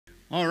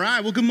All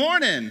right, well, good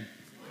morning.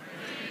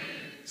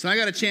 So I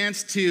got a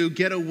chance to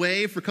get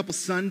away for a couple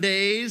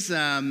Sundays.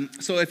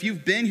 So if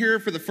you've been here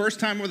for the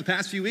first time over the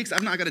past few weeks,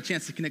 I've not got a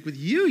chance to connect with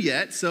you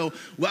yet. So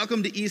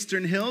welcome to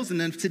Eastern Hills.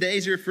 And then if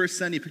today's your first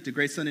Sunday, you picked a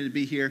great Sunday to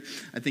be here.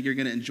 I think you're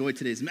going to enjoy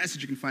today's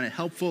message. You can find it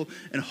helpful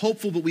and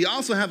hopeful. But we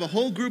also have a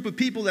whole group of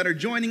people that are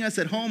joining us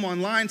at home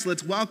online. So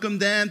let's welcome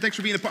them. Thanks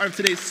for being a part of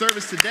today's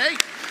service today.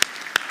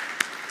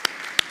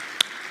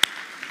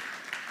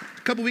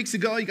 A couple weeks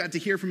ago, you got to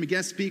hear from a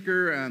guest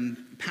speaker.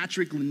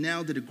 Patrick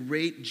Linnell did a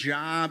great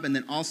job, and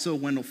then also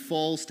Wendell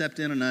Full stepped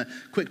in on a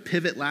quick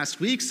pivot last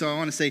week. So I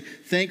want to say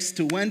thanks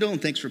to Wendell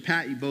and thanks for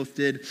Pat. You both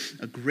did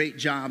a great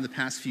job the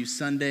past few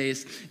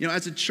Sundays. You know,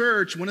 as a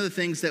church, one of the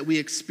things that we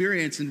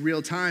experience in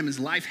real time is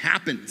life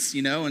happens,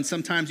 and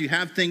sometimes you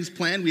have things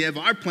planned. We have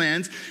our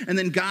plans, and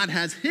then God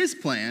has his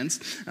plans.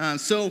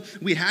 So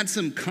we had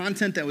some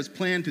content that was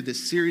planned through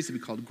this series that we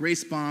called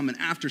Grace Bomb, and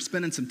after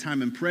spending some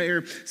time in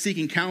prayer,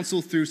 seeking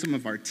counsel through some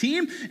of our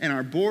team and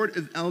our board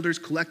of elders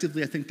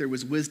collectively, I think there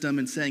was wisdom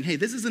in saying, hey,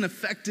 this is an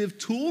effective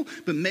tool,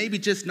 but maybe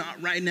just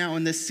not right now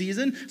in this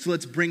season, so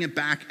let's bring it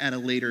back at a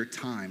later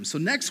time. So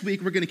next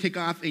week, we're going to kick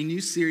off a new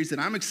series that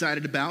I'm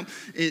excited about.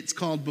 It's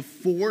called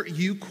Before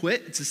You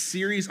Quit. It's a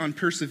series on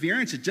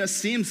perseverance. It just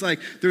seems like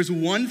there's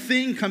one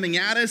thing coming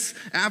at us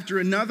after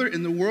another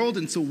in the world,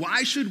 and so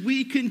why should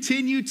we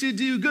continue to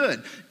do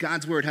good?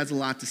 God's word has a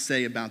lot to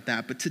say about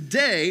that, but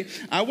today,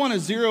 I want to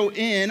zero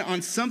in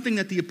on something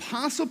that the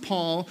Apostle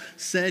Paul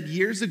said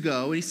years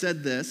ago, and he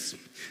said this: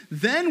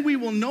 "Then we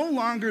will no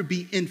longer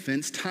be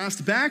infants,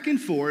 tossed back and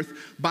forth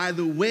by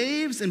the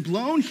waves and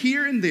blown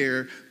here and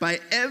there by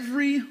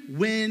every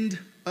wind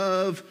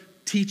of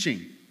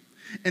teaching,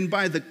 and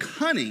by the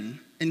cunning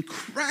and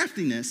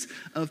craftiness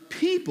of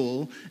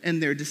people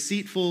and their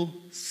deceitful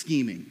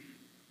scheming.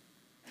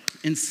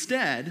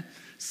 Instead,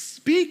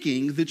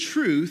 speaking the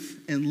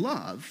truth in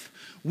love,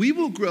 we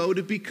will grow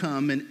to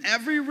become in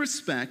every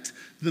respect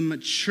the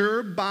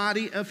mature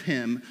body of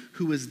him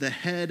who is the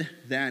head,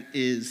 that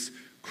is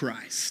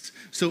Christ."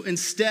 So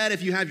instead,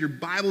 if you have your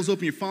Bibles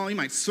open, you're following, you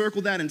might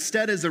circle that.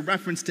 Instead is a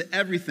reference to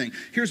everything.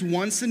 Here's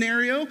one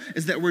scenario,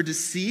 is that we're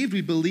deceived.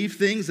 We believe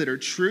things that are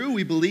true.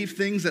 We believe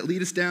things that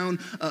lead us down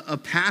a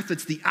path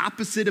that's the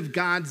opposite of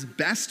God's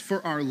best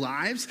for our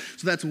lives.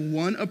 So that's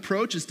one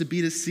approach, is to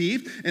be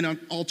deceived. And an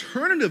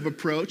alternative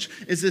approach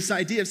is this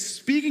idea of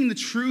speaking the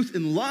truth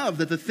in love,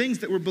 that the things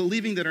that we're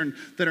believing that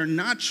are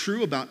not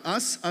true about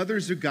us,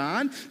 others, or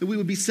God, that we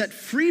would be set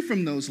free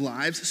from those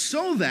lives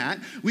so that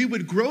we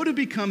would grow to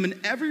become in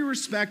every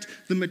respect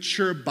the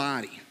mature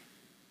body.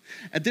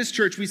 At this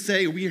church, we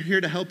say we are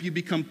here to help you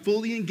become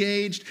fully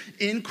engaged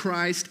in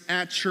Christ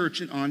at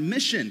church and on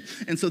mission.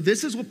 And so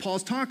this is what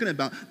Paul's talking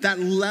about, that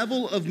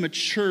level of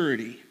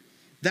maturity.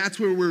 That's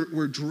where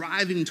we're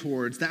driving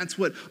towards. That's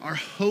what our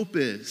hope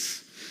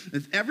is.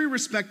 In every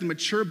respect, the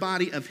mature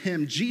body of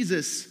him,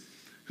 Jesus,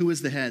 who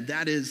is the head,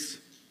 that is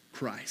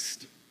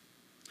Christ.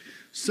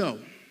 So,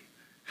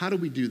 how do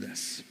we do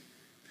this?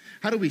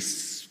 How do we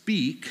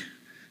speak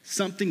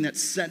something that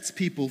sets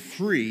people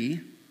free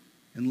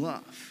in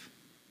love?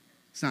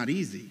 It's not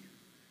easy.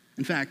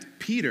 In fact,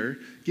 Peter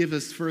gives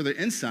us further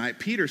insight.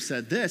 Peter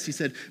said this, he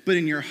said, "But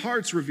in your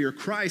hearts revere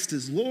Christ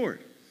as Lord.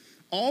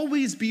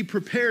 Always be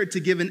prepared to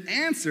give an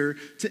answer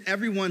to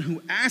everyone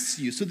who asks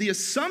you." So the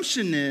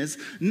assumption is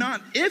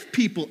not if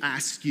people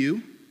ask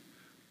you,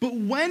 but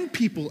when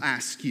people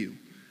ask you.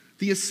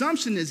 The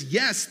assumption is,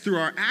 yes, through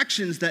our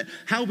actions, that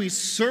how we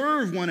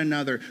serve one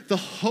another, the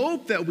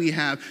hope that we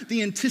have,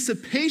 the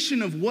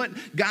anticipation of what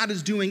God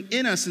is doing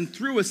in us and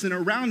through us and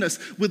around us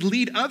would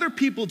lead other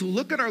people to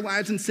look at our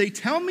lives and say,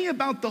 tell me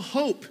about the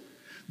hope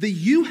that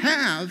you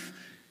have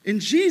in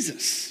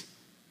Jesus.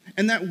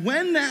 And that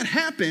when that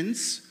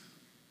happens,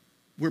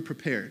 we're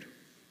prepared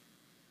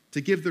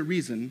to give the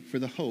reason for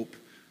the hope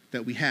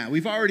that we have.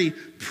 We've already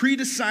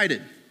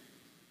pre-decided.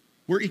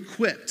 We're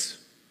equipped.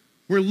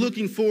 We're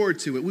looking forward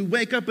to it. We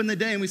wake up in the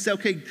day and we say,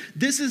 okay,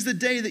 this is the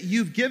day that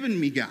you've given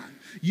me, God.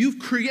 You've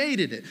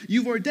created it.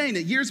 You've ordained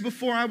it. Years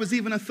before I was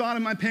even a thought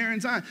in my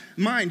parents'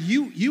 mind,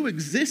 you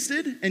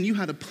existed and you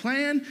had a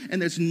plan,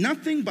 and there's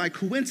nothing by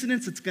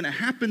coincidence that's going to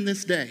happen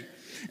this day.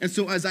 And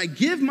so as I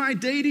give my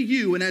day to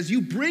you, and as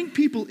you bring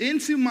people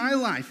into my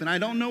life, and I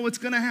don't know what's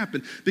going to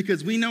happen,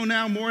 because we know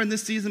now more in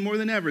this season more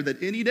than ever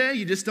that any day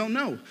you just don't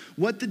know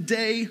what the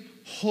day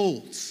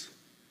holds.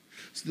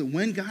 So that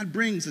when God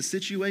brings a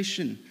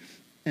situation,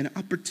 an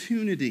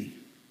opportunity,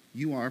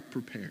 you are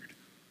prepared.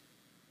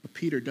 But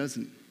Peter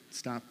doesn't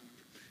stop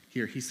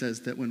here. He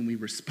says that when we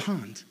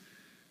respond,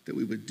 that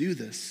we would do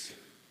this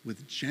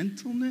with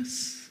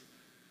gentleness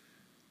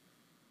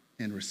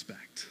and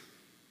respect.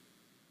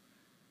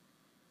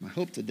 My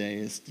hope today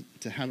is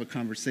to have a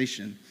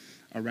conversation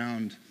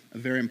around a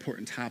very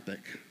important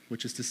topic,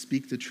 which is to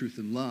speak the truth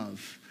in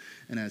love.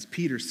 And as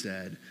Peter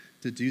said,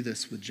 to do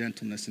this with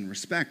gentleness and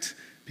respect,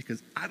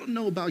 because I don't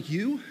know about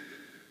you,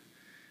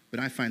 but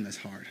I find this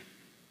hard.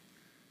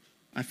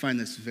 I find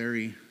this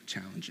very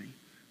challenging.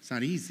 It's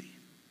not easy.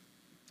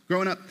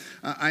 Growing up,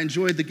 I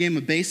enjoyed the game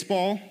of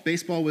baseball.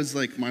 Baseball was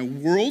like my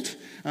world.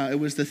 It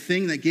was the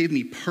thing that gave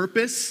me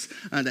purpose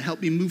to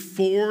help me move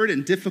forward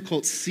in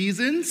difficult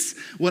seasons.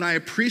 What I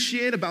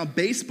appreciate about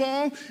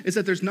baseball is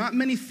that there's not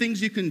many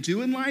things you can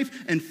do in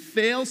life and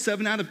fail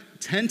 7 out of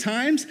 10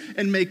 times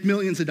and make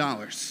millions of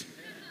dollars.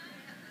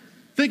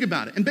 Think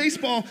about it. In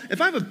baseball,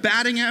 if I have a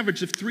batting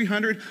average of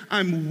 300,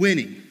 I'm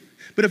winning.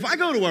 But if I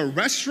go to a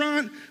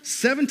restaurant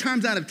 7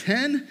 times out of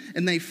 10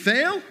 and they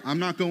fail, I'm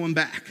not going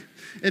back.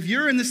 If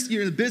you're in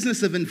the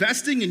business of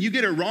investing and you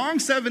get it wrong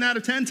 7 out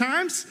of 10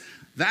 times,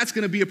 that's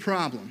going to be a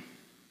problem.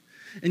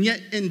 And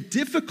yet, in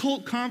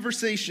difficult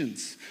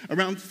conversations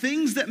around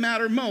things that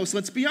matter most,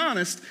 let's be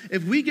honest,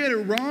 if we get it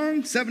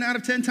wrong 7 out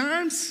of 10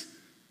 times,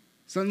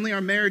 suddenly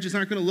our marriages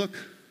aren't going to look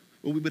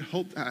what we would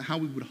hope, how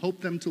we would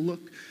hope them to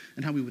look,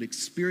 and how we would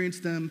experience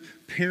them,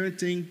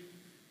 parenting,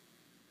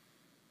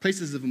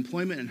 places of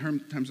employment in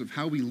terms of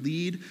how we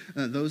lead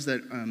those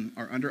that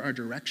are under our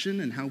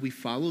direction and how we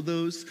follow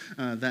those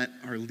that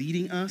are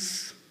leading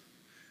us.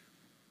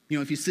 You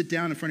know, if you sit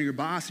down in front of your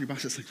boss and your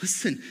boss is like,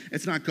 listen,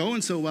 it's not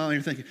going so well, and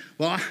you're thinking,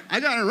 well, I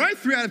got it right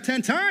 3 out of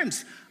 10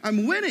 times.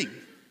 I'm winning.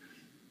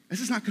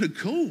 This is not going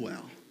to go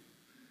well.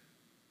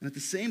 And at the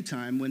same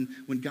time,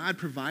 when God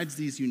provides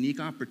these unique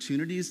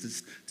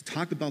opportunities to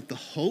talk about the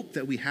hope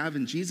that we have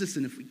in Jesus,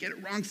 and if we get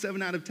it wrong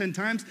 7 out of 10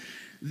 times,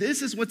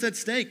 this is what's at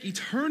stake,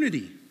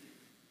 eternity.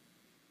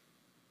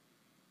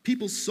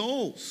 People's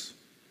souls,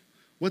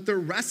 what they're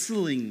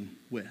wrestling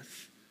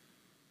with.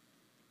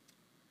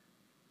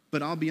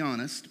 But I'll be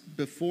honest,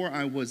 before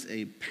I was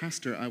a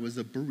pastor, I was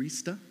a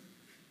barista.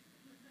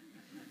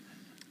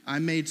 I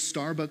made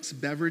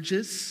Starbucks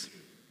beverages,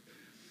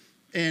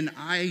 and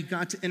I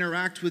got to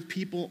interact with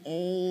people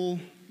all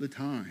the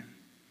time.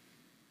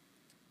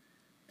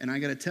 And I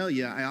got to tell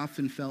you, I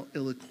often felt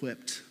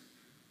ill-equipped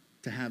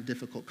to have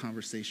difficult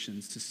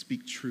conversations, to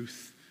speak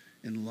truth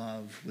in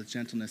love with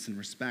gentleness and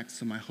respect.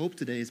 So my hope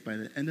today is by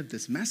the end of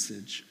this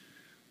message,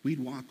 we'd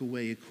walk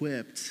away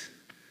equipped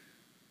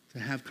to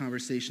have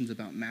conversations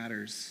about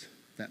matters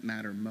that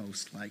matter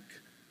most, like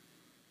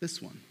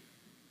this one.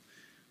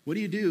 What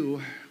do you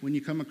do when you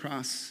come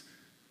across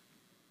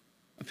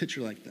a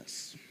picture like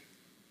this?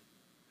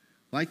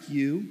 Like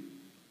you,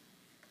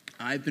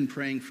 I've been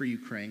praying for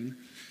Ukraine.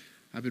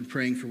 I've been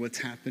praying for what's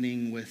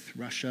happening with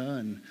Russia,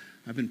 and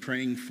I've been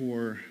praying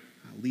for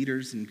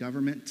leaders in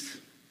government.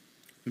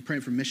 I've been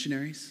praying for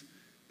missionaries,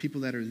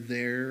 people that are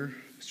there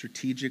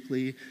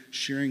strategically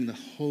sharing the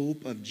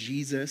hope of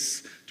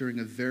Jesus during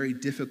a very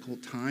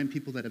difficult time,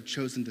 people that have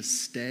chosen to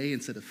stay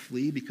instead of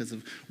flee because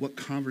of what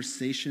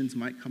conversations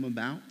might come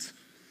about.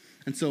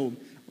 And so,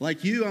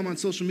 like you, I'm on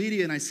social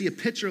media and I see a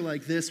picture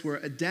like this where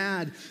a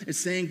dad is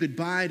saying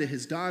goodbye to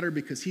his daughter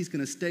because he's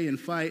going to stay and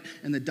fight,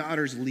 and the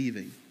daughter's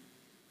leaving.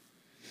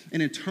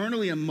 And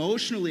internally,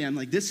 emotionally, I'm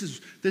like, this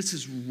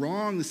is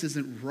wrong, this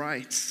isn't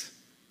right.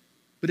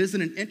 But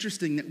isn't it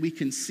interesting that we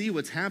can see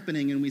what's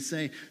happening and we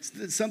say,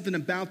 something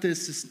about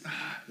this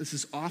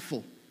is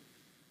awful.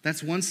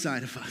 That's one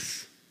side of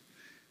us.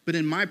 But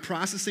in my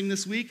processing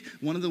this week,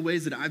 one of the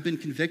ways that I've been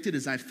convicted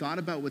as I've thought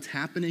about what's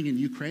happening in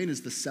Ukraine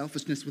is the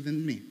selfishness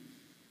within me.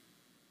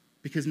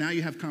 Because now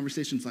you have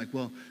conversations like,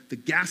 well, the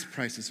gas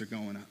prices are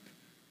going up,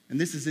 and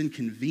this is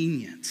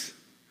inconvenient.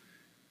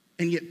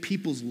 And yet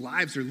people's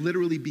lives are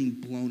literally being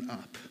blown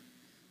up.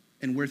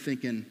 And we're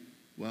thinking,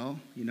 well,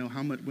 you know,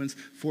 how much, when's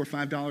 $4 or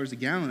 $5 a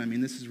gallon? I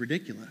mean, this is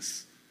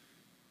ridiculous.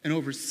 And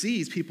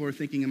overseas, people are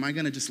thinking, am I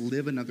going to just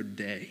live another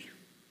day?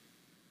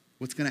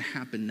 What's going to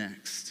happen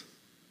next?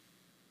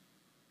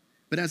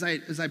 But as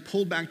I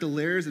pulled back the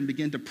layers and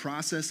began to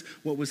process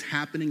what was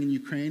happening in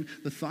Ukraine,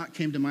 the thought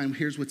came to mind,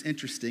 here's what's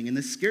interesting, and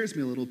this scares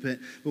me a little bit,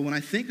 but when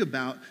I think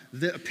about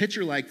a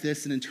picture like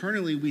this, and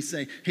internally we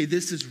say, hey,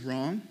 this is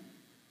wrong,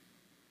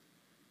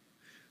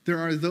 there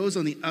are those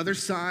on the other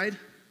side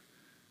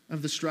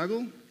of the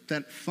struggle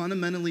that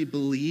fundamentally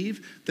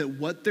believe that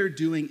what they're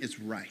doing is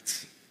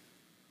right.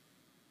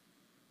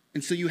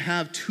 And so you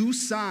have two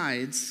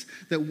sides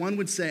that one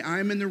would say,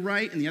 I'm in the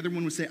right, and the other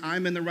one would say,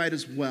 I'm in the right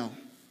as well.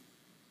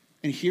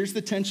 And here's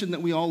the tension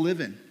that we all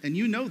live in. And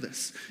you know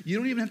this. You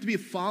don't even have to be a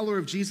follower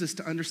of Jesus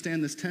to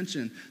understand this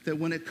tension, that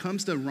when it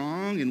comes to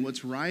wrong and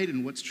what's right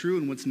and what's true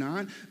and what's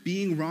not,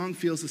 being wrong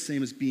feels the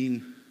same as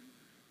being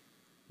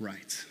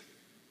right.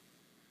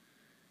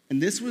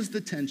 And this was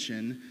the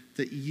tension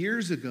that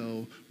years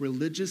ago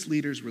religious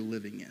leaders were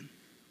living in.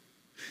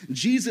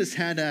 Jesus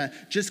had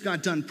just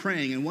got done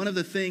praying, and one of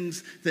the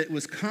things that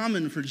was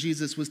common for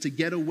Jesus was to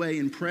get away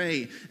and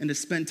pray and to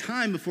spend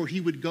time before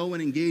he would go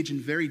and engage in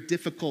very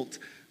difficult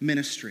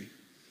ministry.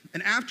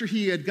 And after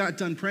he had got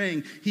done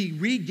praying, he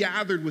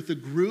regathered with a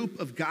group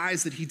of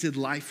guys that he did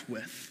life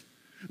with.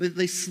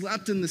 They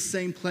slept in the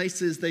same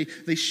places.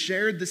 They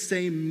shared the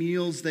same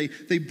meals. They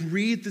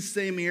breathed the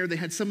same air. They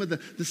had some of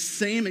the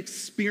same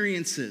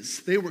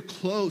experiences. They were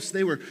close.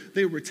 They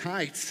were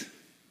tight.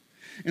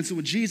 And so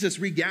when Jesus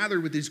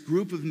regathered with this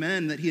group of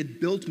men that he had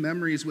built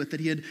memories with, that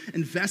he had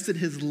invested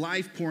his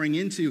life pouring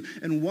into,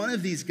 and one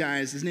of these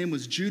guys, his name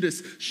was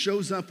Judas,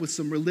 shows up with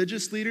some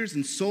religious leaders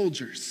and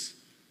soldiers.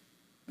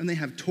 And they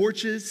have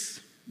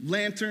torches,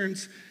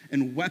 lanterns,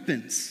 and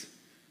weapons.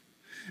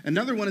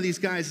 Another one of these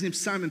guys named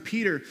Simon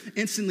Peter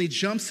instantly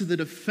jumps to the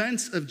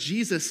defense of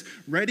Jesus,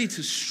 ready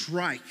to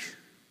strike.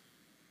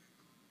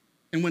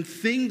 And when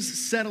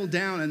things settle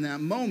down in that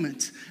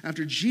moment,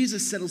 after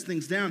Jesus settles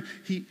things down,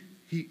 he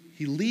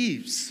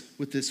leaves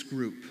with this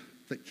group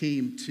that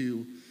came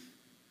to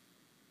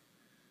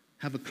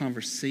have a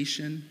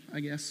conversation,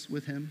 I guess,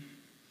 with him.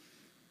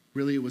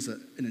 Really, it was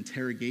an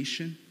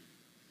interrogation.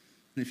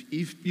 And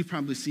if you've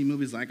probably seen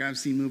movies like I've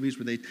seen movies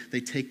where they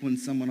take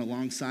someone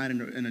alongside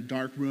in a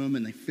dark room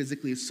and they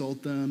physically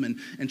assault them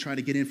and try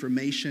to get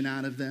information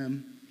out of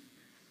them.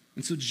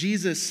 And so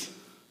Jesus,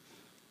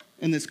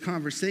 in this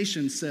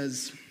conversation,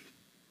 says,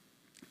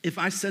 if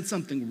I said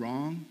something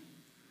wrong,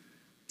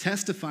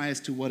 testify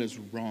as to what is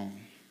wrong.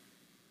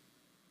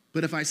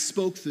 But if I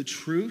spoke the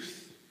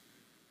truth,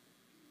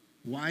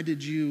 why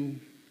did you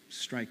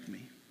strike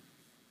me?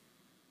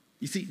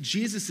 You see,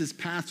 Jesus'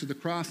 path to the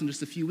cross in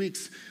just a few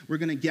weeks, we're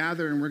going to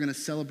gather and we're going to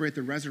celebrate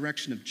the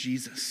resurrection of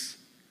Jesus.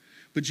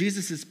 But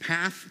Jesus'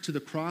 path to the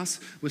cross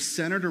was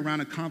centered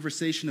around a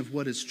conversation of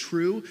what is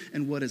true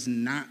and what is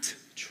not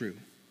true.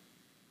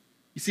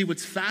 You see,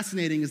 what's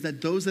fascinating is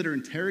that those that are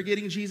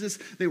interrogating Jesus,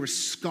 they were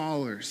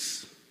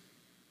scholars.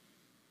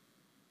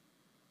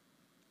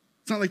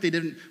 It's not like they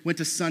went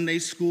to Sunday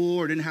school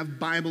or didn't have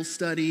Bible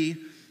study.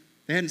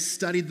 They hadn't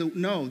studied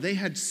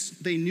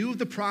they knew of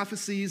the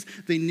prophecies,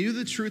 they knew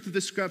the truth of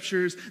the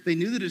scriptures, they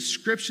knew the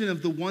description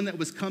of the one that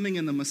was coming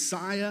in the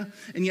Messiah,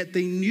 and yet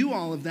they knew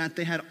all of that.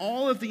 They had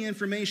all of the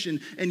information,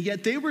 and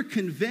yet they were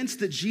convinced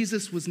that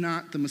Jesus was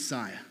not the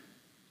Messiah.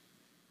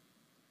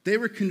 They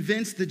were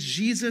convinced that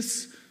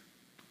Jesus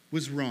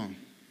was wrong.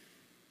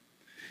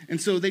 And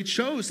so they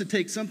chose to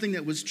take something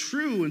that was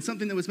true and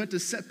something that was meant to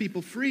set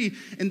people free,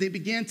 and they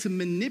began to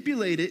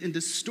manipulate it and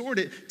distort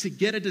it to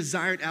get a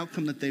desired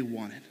outcome that they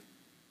wanted.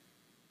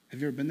 Have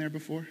you ever been there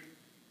before?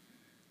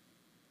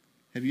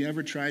 Have you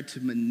ever tried to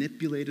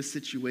manipulate a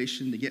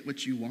situation to get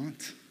what you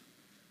want?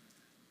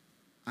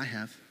 I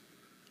have.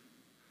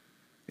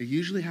 It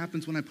usually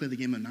happens when I play the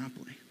game of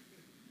Monopoly.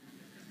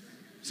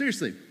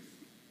 Seriously,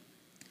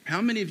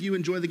 how many of you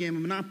enjoy the game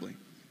of Monopoly?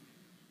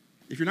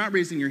 If you're not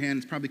raising your hand,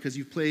 it's probably because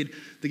you've played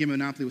the game of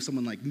Monopoly with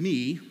someone like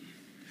me.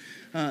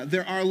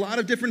 There are a lot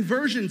of different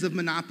versions of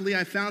Monopoly.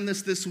 I found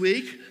this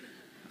week.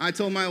 I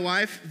told my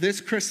wife,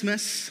 this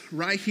Christmas,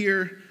 right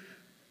here,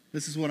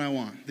 this is what I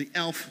want, the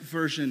elf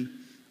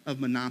version of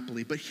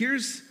Monopoly. But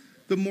here's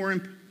the more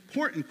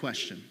important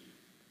question.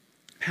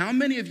 How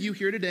many of you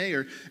here today,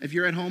 or if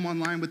you're at home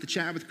online with the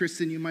chat with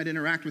Kristen, you might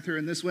interact with her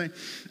in this way.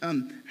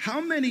 How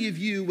many of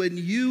you, when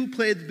you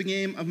play the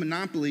game of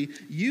Monopoly,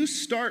 you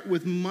start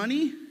with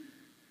money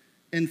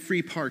and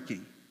free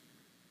parking?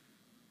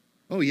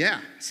 Oh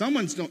yeah,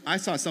 I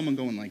saw someone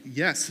going like,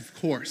 yes, of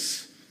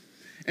course.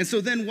 And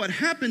so then what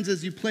happens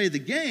is you play the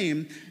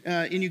game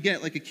and you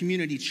get like a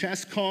community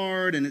chest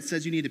card and it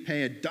says you need to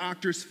pay a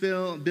doctor's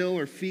bill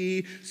or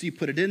fee. So you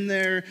put it in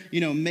there,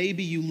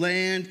 maybe you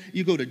land,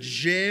 you go to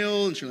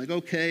jail and you're like,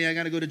 okay, I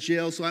got to go to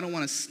jail. So I don't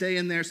want to stay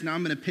in there. So now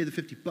I'm going to pay the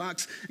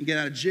 $50 and get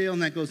out of jail,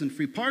 and that goes in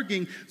free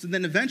parking. So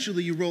then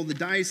eventually you roll the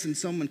dice and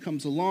someone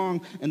comes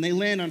along and they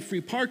land on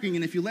free parking.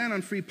 And if you land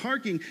on free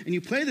parking and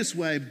you play this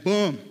way,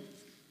 boom,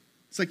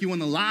 it's like you won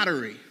the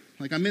lottery.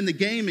 Like I'm in the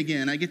game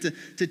again. I get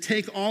to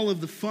take all of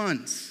the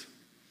funds.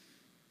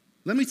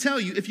 Let me tell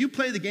you, if you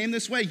play the game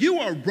this way, you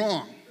are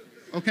wrong,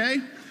 okay?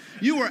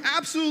 You are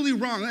absolutely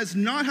wrong. That's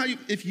not how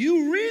if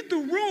you read the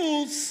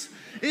rules,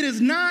 it is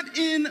not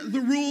in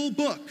the rule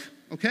book,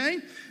 okay?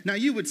 Now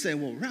you would say,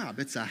 well, Rob,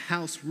 it's a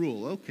house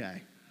rule.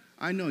 Okay,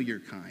 I know your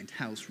kind,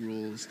 house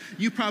rules.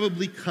 You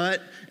probably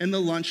cut in the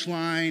lunch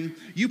line.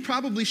 You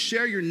probably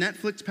share your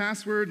Netflix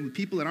password with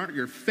people that aren't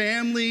your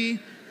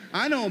family.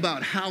 I know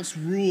about house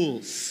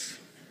rules.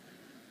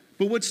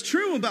 But what's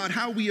true about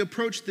how we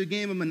approach the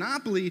game of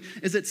Monopoly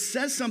is it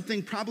says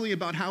something probably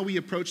about how we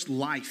approach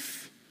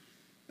life.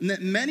 And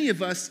that many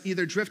of us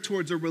either drift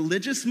towards a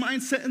religious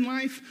mindset in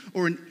life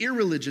or an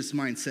irreligious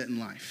mindset in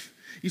life.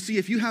 You see,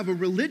 if you have a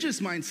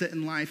religious mindset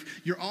in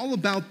life, you're all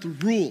about the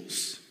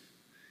rules.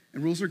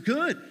 And rules are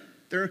good.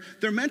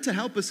 They're meant to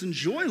help us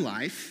enjoy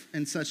life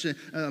in such a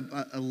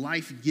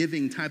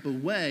life-giving type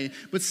of way.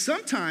 But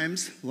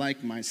sometimes,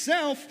 like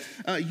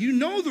myself, you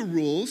know the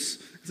rules.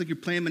 It's like you're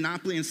playing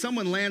Monopoly and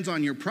someone lands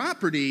on your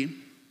property.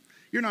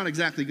 You're not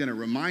exactly going to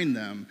remind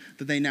them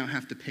that they now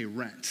have to pay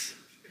rent,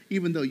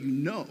 even though you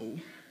know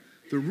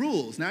the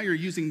rules. Now you're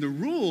using the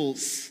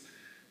rules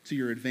to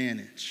your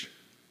advantage.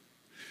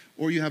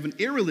 Or you have an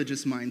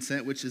irreligious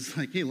mindset, which is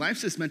like, hey,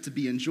 life's just meant to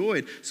be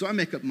enjoyed, so I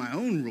make up my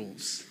own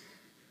rules.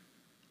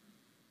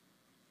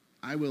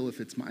 I will if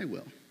it's my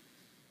will,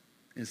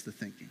 is the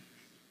thinking.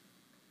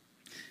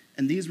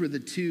 And these were the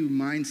two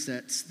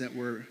mindsets that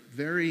were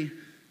very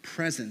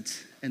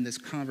present in this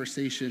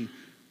conversation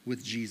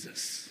with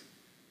Jesus.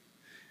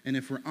 And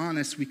if we're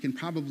honest, we can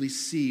probably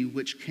see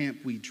which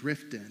camp we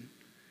drift in.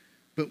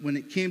 But when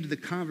it came to the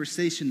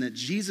conversation that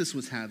Jesus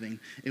was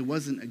having, it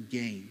wasn't a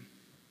game.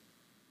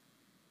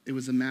 It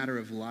was a matter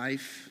of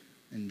life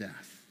and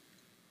death.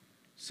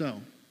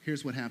 So,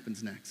 here's what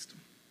happens next.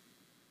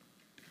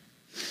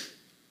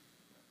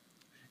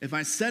 If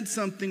I said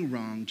something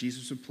wrong,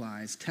 Jesus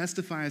replies,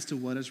 testify as to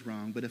what is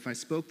wrong, but if I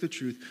spoke the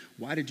truth,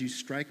 why did you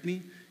strike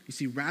me? You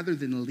see, rather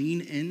than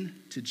lean in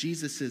to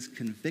Jesus'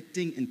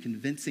 convicting and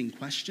convincing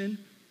question,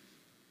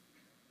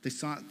 they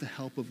sought the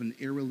help of an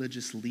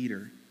irreligious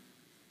leader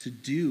to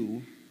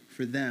do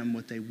for them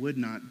what they would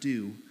not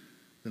do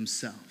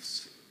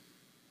themselves.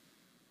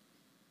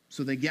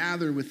 So they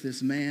gather with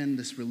this man,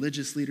 this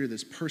religious leader,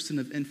 this person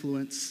of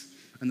influence,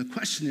 and the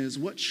question is,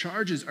 what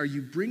charges are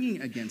you bringing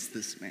against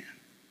this man?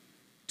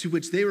 To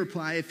which they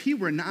reply, if he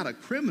were not a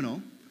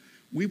criminal,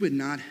 we would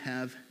not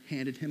have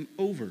handed him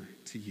over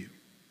to you.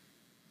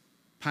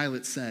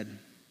 Pilate said,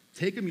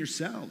 take him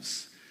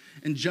yourselves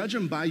and judge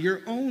him by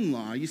your own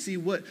law. You see,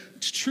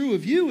 what's true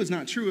of you is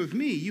not true of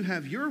me. You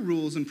have your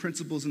rules and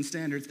principles and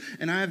standards,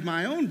 and I have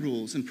my own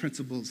rules and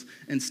principles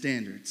and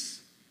standards.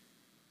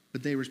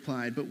 But they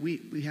replied, but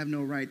we have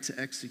no right to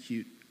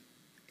execute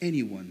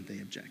anyone, they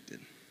objected.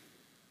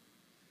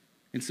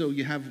 And so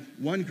you have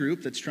one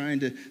group that's trying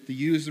to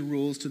use the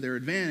rules to their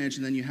advantage,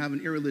 and then you have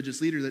an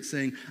irreligious leader that's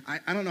saying,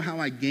 I don't know how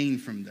I gain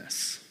from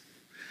this.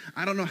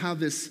 I don't know how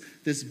this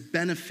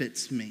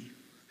benefits me.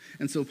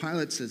 And so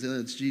Pilate says, oh,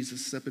 it's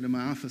Jesus, step into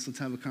my office, let's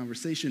have a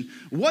conversation.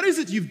 What is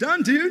it you've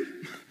done, dude?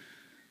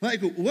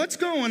 Like, what's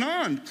going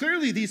on?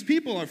 Clearly these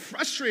people are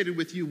frustrated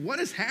with you. What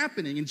is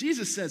happening? And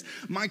Jesus says,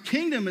 my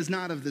kingdom is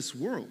not of this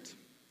world.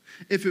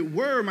 If it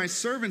were, my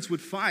servants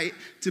would fight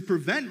to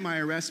prevent my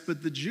arrest,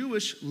 but the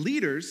Jewish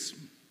leaders,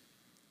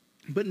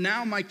 but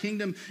now my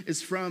kingdom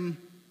is from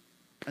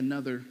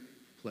another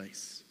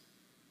place.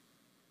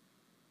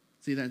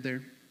 See that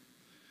there?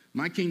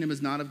 My kingdom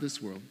is not of this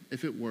world.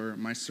 If it were,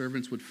 my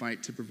servants would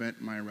fight to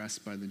prevent my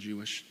arrest by the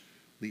Jewish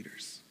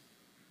leaders.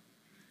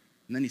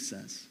 And then he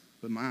says,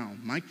 but now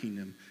my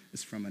kingdom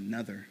is from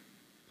another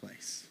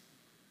place.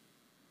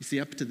 You see,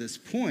 up to this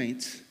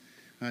point,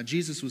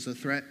 Jesus was a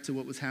threat to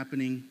what was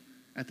happening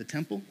at the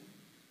temple.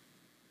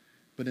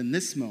 But in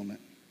this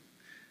moment,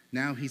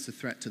 now he's a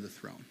threat to the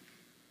throne.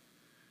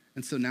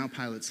 And so now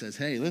Pilate says,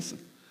 hey, listen,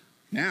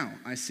 now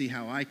I see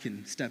how I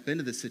can step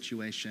into this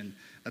situation,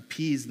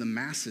 appease the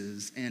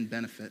masses, and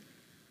benefit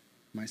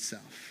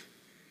myself.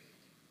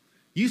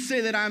 You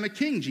say that I'm a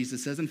king,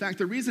 Jesus says. In fact,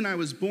 the reason I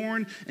was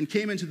born and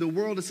came into the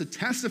world is to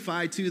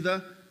testify to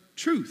the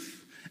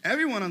truth.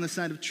 Everyone on the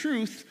side of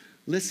truth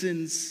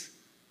listens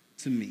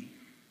to me.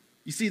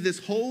 You see, this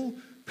whole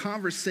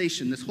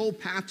conversation, this whole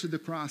path to the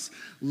cross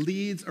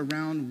leads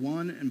around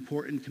one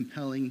important,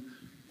 compelling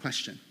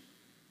question.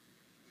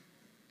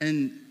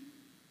 And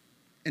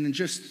in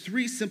just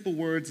 3 simple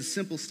words, a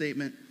simple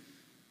statement,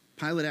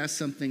 Pilate asked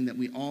something that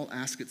we all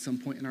ask at some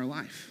point in our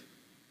life.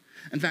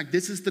 In fact,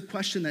 this is the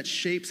question that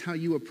shapes how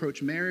you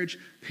approach marriage,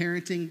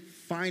 parenting,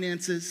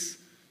 finances.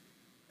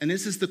 And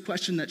this is the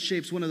question that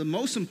shapes one of the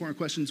most important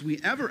questions we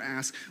ever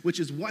ask, which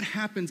is what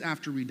happens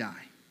after we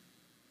die?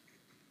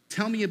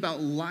 Tell me about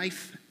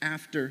life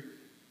after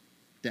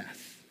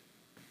death.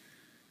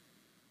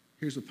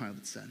 Here's what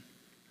Pilate said.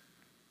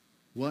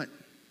 What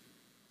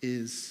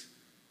is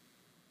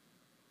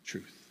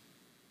truth?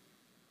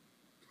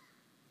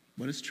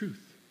 What is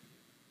truth?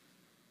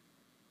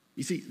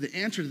 You see, the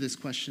answer to this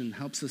question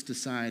helps us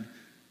decide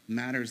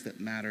matters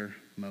that matter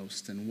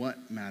most and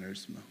what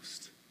matters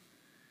most.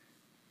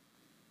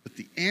 But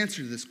the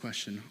answer to this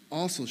question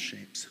also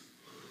shapes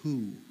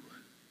who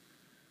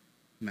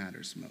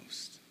matters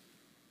most.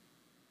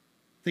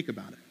 Think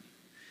about it.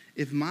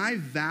 If my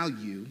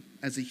value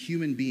as a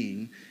human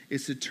being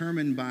is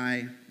determined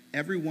by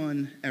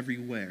everyone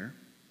everywhere,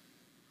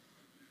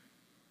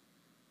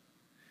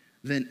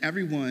 then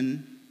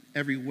everyone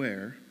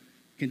everywhere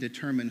can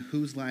determine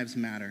whose lives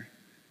matter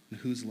and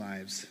whose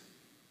lives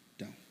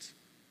don't.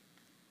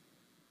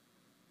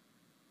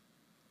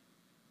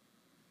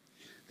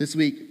 This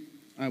week,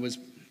 I was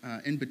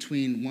in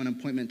between one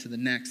appointment to the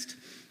next,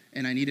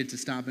 and I needed to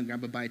stop and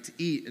grab a bite to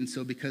eat, and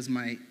so because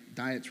my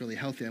diet's really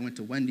healthy, I went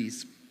to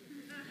Wendy's.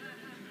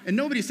 And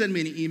nobody sent me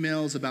any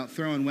emails about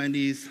throwing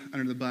Wendy's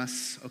under the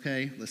bus,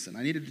 okay? Listen,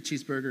 I needed a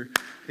cheeseburger.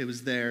 It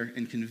was there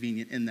and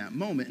convenient in that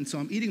moment. And so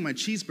I'm eating my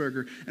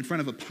cheeseburger in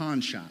front of a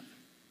pawn shop.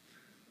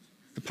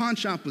 The pawn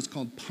shop was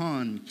called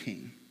Pawn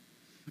King.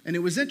 And it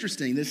was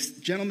interesting. This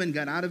gentleman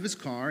got out of his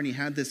car, and he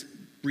had this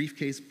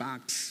briefcase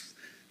box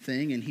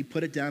thing, and he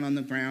put it down on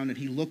the ground, and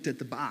he looked at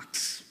the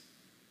box.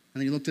 And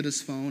then he looked at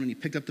his phone, and he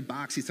picked up the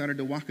box. He started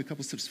to walk a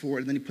couple steps forward,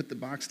 and then he put the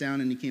box down,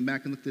 and he came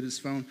back and looked at his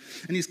phone.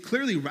 And he's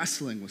clearly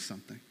wrestling with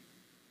something.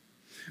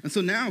 And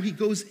so now he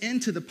goes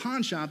into the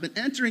pawn shop, and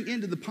entering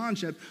into the pawn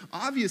shop,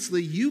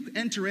 obviously you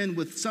enter in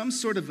with some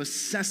sort of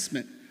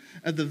assessment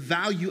of the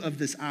value of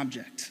this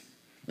object.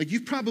 Like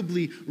you've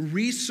probably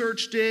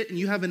researched it, and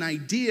you have an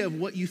idea of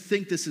what you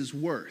think this is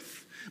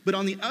worth. But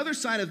on the other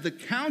side of the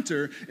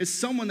counter is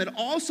someone that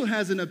also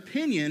has an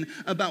opinion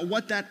about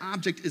what that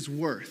object is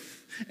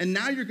worth. And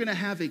now you're going to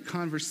have a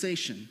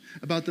conversation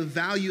about the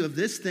value of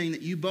this thing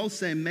that you both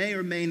say may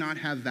or may not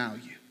have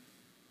value.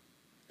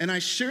 And I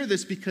share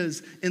this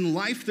because in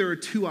life there are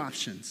 2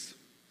 options.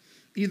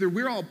 Either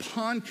we're all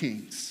pawn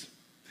kings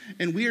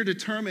and we are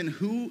determined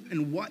who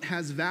and what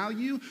has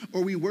value,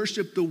 or we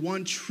worship the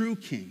one true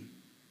king.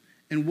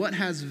 And what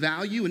has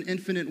value and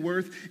infinite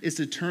worth is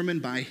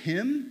determined by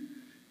him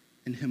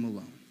and him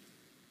alone.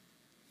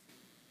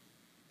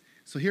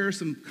 So here are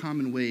some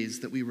common ways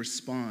that we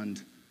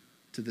respond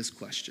to this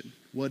question.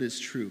 What is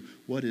true?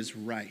 What is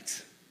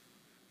right?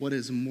 What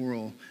is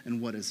moral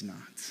and what is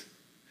not?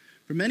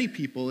 For many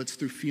people, it's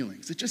through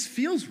feelings. It just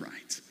feels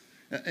right.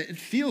 It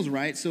feels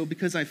right, so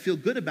because I feel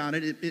good about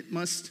it, it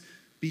must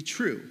be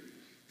true.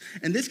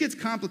 And this gets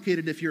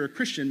complicated if you're a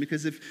Christian,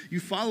 because if you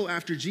follow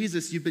after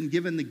Jesus, you've been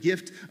given the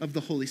gift of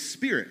the Holy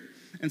Spirit.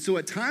 And so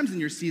at times in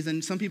your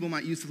season, some people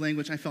might use the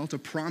language, I felt a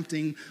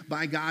prompting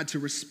by God to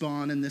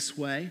respond in this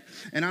way.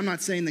 And I'm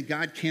not saying that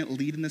God can't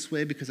lead in this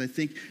way, because I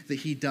think that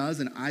he does,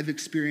 and I've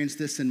experienced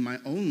this in my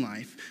own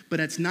life, but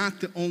it's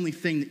not the only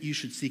thing that you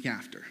should seek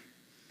after.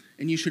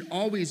 And you should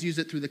always use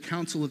it through the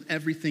counsel of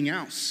everything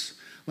else,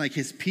 like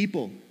his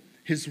people,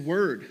 his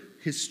word,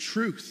 his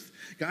truth.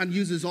 God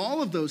uses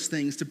all of those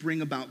things to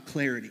bring about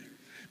clarity.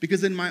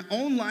 Because in my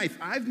own life,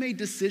 I've made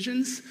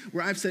decisions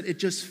where I've said it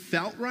just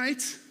felt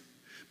right,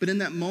 but in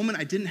that moment,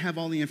 I didn't have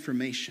all the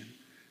information.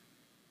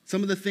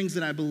 Some of the things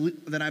that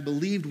I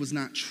believed was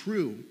not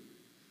true.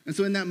 And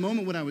so in that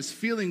moment, what I was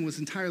feeling was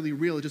entirely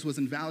real. It just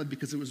wasn't valid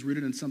because it was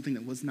rooted in something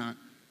that was not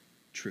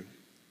true.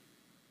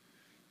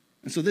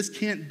 And so this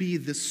can't be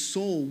the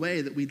sole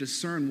way that we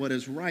discern what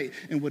is right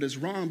and what is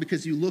wrong,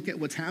 because you look at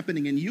what's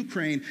happening in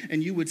Ukraine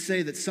and you would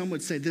say that some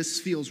would say this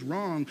feels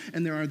wrong,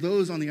 and there are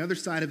those on the other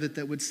side of it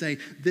that would say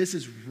this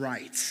is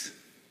right.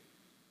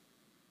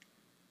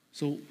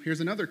 So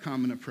here's another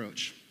common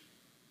approach.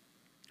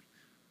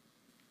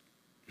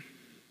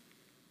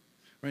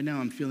 Right now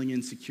I'm feeling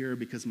insecure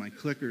because my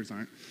clickers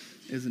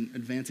isn't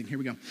advancing. Here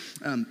we go.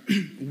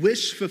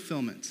 Wish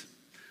fulfillment.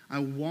 I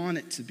want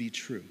it to be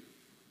true.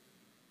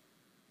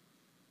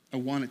 I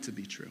want it to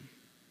be true.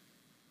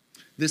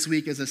 This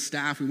week as a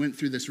staff, we went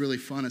through this really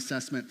fun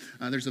assessment.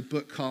 There's a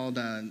book called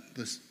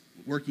The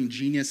Working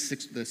Genius,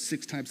 the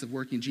 6 Types of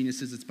Working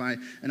Geniuses. It's by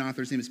an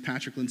author. His name is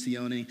Patrick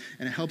Lencioni,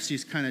 and it helps you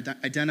kind of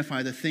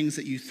identify the things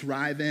that you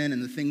thrive in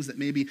and the things that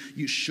maybe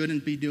you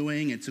shouldn't be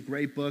doing. It's a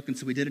great book, and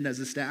so we did it as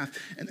a staff.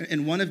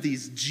 And one of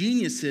these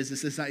geniuses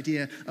is this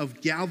idea of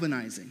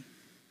galvanizing.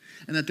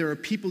 And that there are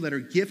people that are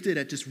gifted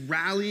at just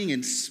rallying,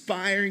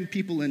 inspiring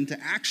people into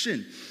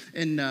action.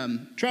 And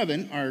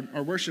Trevin,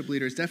 our worship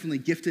leader, is definitely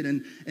gifted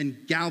in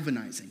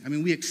galvanizing. I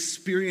mean, we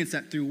experience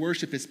that through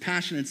worship, his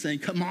passion and saying,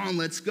 come on,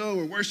 let's go,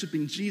 we're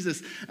worshiping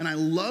Jesus. And I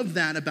love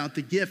that about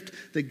the gift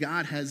that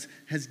God has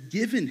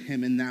given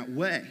him in that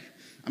way.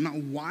 I'm not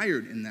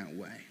wired in that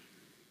way.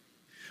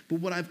 But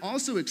what I've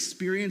also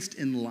experienced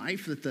in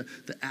life, that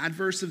the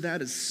adverse of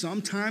that is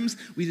sometimes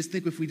we just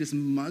think if we just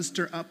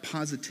muster up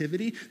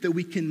positivity, that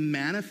we can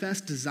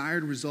manifest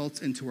desired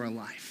results into our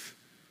life.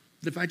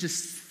 That if I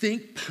just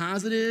think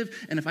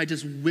positive and if I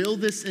just will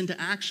this into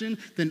action,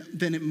 then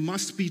it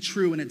must be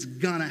true and it's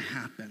gonna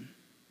happen.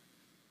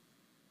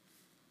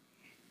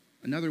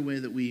 Another way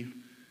that we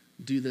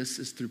do this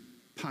is through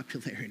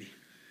popularity.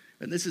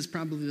 And this is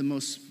probably the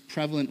most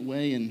prevalent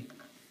way in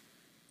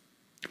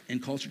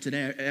culture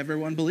today.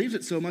 Everyone believes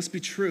it, so it must be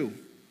true.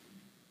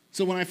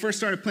 So when I first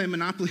started playing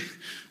Monopoly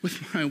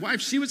with my wife,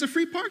 she was a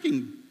free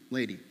parking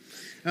lady.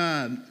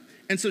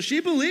 And so she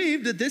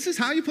believed that this is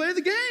how you play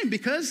the game,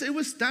 because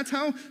that's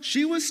how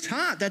she was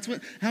taught. That's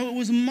how it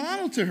was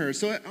modeled to her.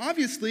 So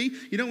obviously,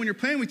 when you're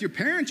playing with your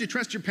parents, you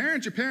trust your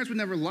parents. Your parents would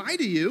never lie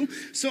to you.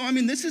 So,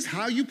 this is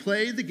how you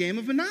play the game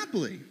of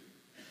Monopoly.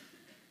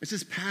 It's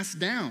just passed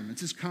down.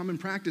 It's just common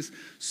practice.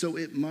 So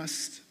it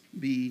must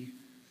be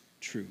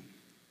true.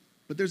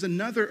 But there's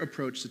another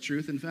approach to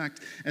truth. In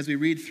fact, as we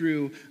read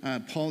through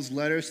Paul's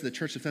letters to the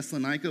church of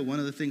Thessalonica, one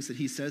of the things that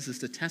he says is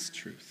to test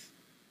truth,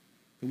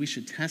 that we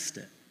should test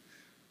it.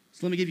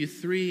 So let me give you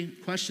 3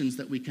 questions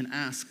that we can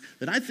ask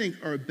that I think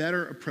are a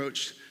better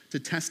approach to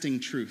testing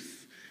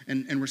truth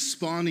and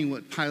responding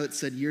what Pilate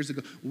said years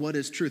ago. What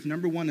is truth?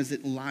 Number 1, is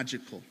it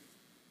logical?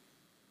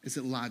 Is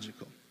it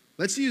logical?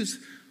 Let's use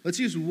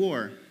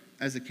war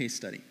as a case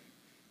study,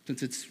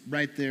 since it's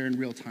right there in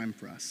real time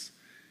for us.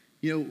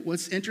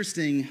 What's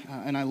interesting,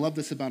 and I love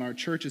this about our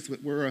church, is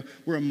that we're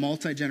a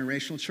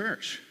multi-generational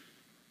church.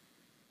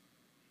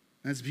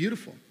 That's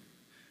beautiful.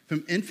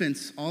 From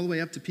infants all the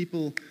way up to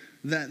people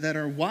that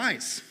are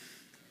wise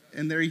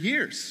in their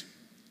years.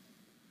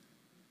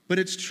 But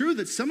it's true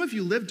that some of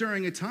you lived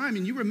during a time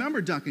and you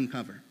remember duck and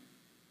cover.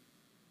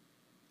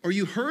 Or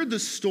you heard the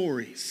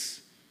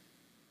stories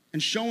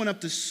and showing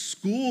up to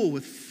school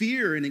with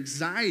fear and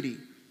anxiety.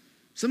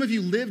 Some of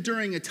you lived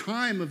during a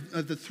time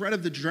of the threat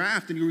of the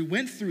draft, and you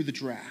went through the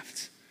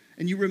draft,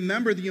 and you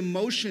remember the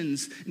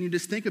emotions, and you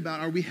just think about,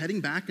 are we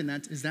heading back, and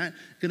is that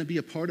going to be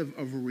a part of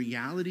a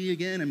reality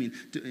again?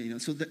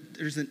 So that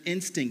there's an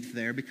instinct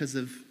there because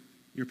of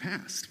your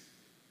past.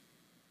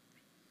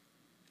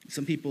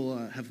 Some people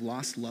have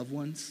lost loved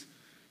ones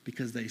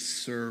because they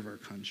serve our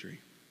country.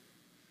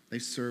 They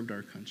served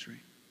our country.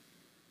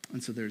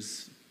 And so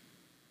there's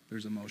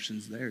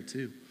emotions there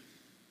too.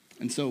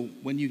 And so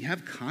when you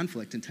have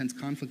conflict, intense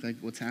conflict like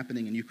what's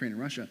happening in Ukraine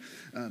and Russia,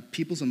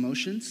 people's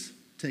emotions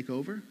take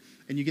over,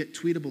 and you get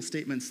tweetable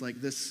statements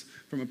like this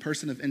from a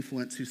person of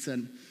influence who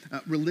said,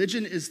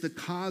 religion is the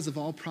cause of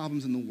all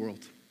problems in the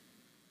world.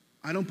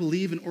 I don't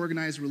believe in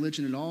organized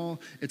religion at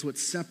all. It's what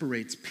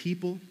separates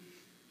people.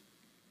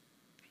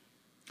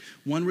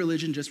 One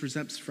religion just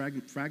represents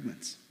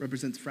fragments.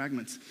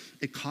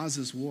 It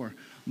causes war.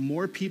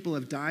 More people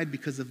have died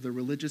because of the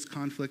religious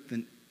conflict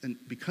than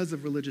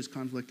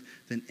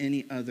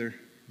any other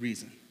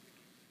reason.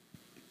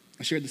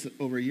 I shared this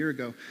over a year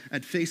ago.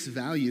 At face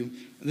value,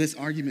 this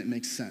argument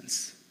makes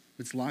sense.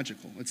 It's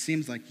logical. It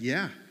seems like,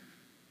 yeah,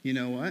 you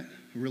know what?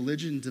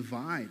 Religion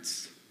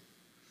divides.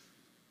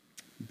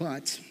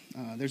 But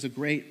there's a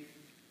great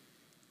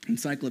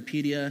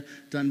encyclopedia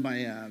done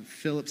by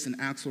Phillips and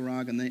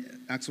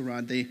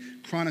Axelrod. They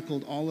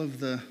chronicled all of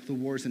the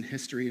wars in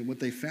history, and what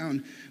they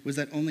found was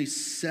that only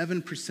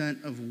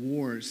 7% of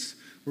wars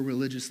were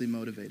religiously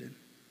motivated.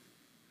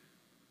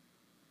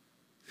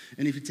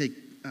 And if you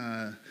take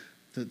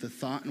the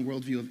thought and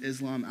worldview of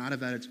Islam out of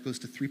that, it goes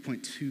to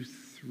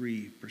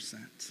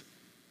 3.23%.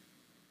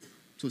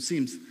 So it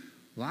seems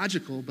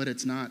logical, but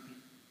it's not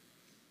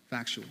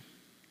factual.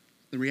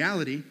 The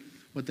reality,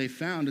 what they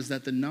found is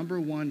that the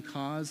number one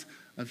cause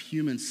of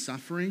human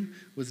suffering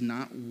was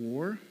not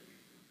war.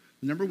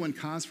 The number one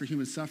cause for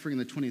human suffering in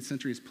the 20th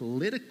century is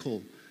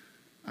political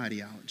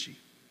ideology.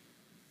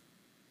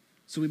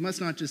 So we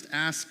must not just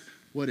ask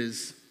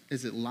is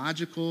it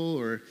logical,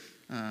 or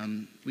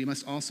we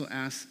must also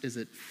ask, is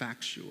it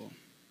factual?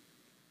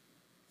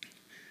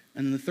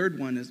 And then the third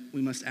one is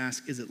we must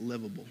ask, is it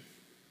livable?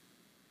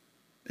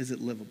 Is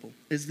it livable?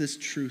 Is this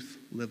truth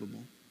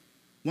livable?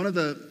 One of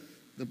the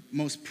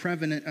most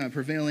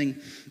prevailing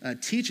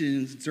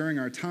teachings during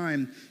our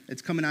time,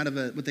 it's coming out of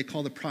what they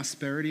call the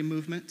prosperity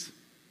movement.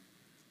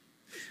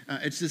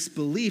 It's this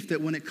belief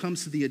that when it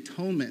comes to the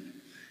atonement,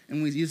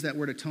 and when we use that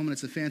word atonement,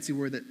 it's a fancy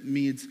word that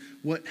means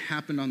what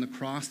happened on the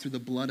cross through the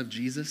blood of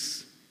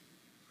Jesus.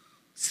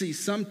 See,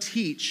 some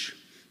teach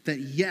that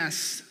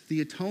yes,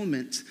 the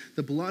atonement,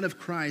 the blood of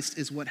Christ,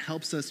 is what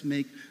helps us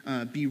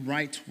be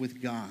right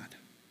with God.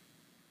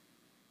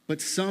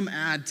 But some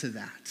add to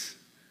that.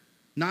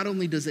 Not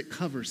only does it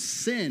cover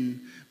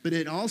sin, but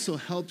it also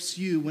helps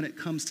you when it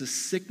comes to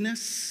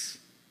sickness,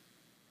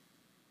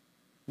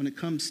 when it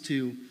comes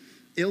to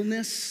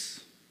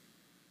illness,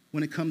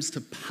 when it comes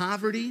to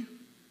poverty.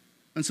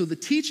 And so the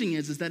teaching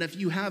is that if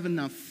you have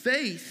enough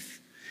faith,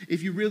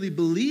 if you really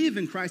believe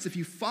in Christ, if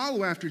you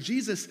follow after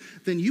Jesus,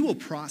 then you will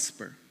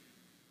prosper.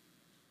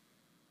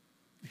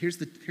 Here's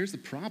the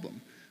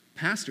problem.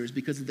 Pastors,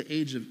 because of the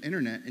age of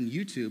internet and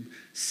YouTube,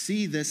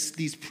 see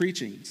these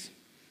preachings.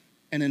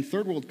 And in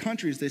third world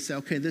countries, they say,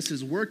 okay, this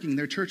is working.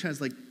 Their church has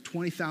like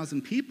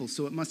 20,000 people,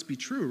 so it must be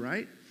true,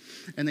 right?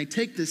 And they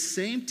take this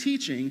same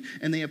teaching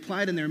and they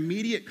apply it in their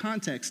immediate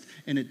context,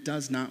 and it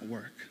does not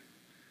work.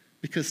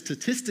 Because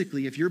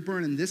statistically, if you're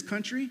born in this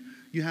country,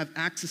 you have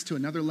access to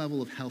another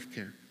level of health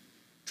care.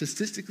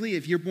 Statistically,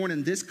 if you're born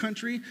in this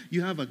country,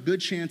 you have a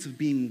good chance of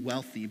being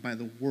wealthy by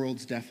the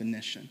world's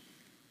definition.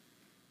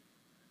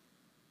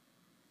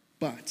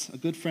 But a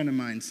good friend of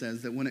mine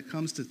says that when it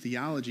comes to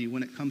theology,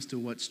 when it comes to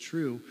what's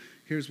true,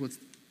 here's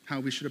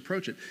how we should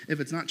approach it. If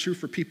it's not true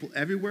for people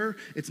everywhere,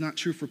 it's not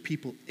true for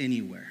people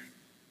anywhere.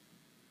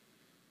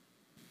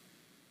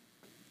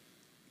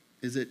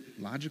 Is it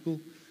logical?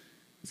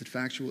 Is it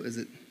factual? Is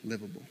it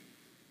livable?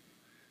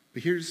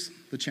 But here's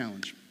the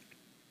challenge,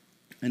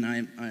 and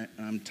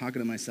I'm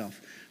talking to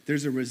myself.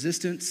 There's a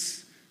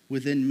resistance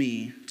within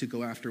me to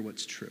go after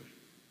what's true,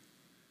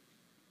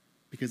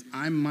 because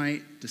I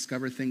might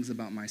discover things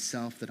about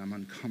myself that I'm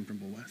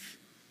uncomfortable with.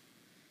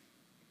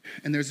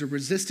 And there's a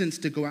resistance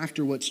to go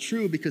after what's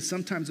true, because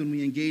sometimes when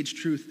we engage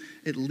truth,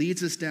 it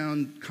leads us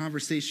down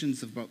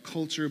conversations about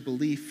culture,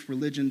 belief,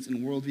 religions,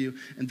 and worldview,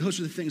 and those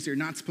are the things that you're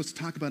not supposed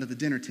to talk about at the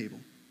dinner table.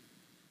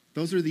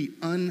 Those are the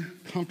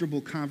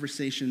uncomfortable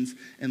conversations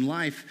in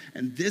life,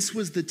 and this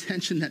was the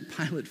tension that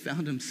Pilate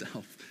found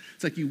himself.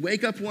 It's like you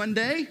wake up one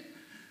day,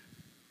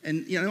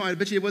 and I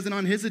bet you it wasn't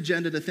on his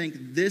agenda to think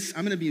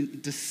I'm going to be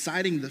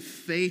deciding the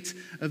fate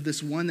of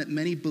this one that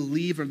many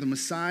believe are the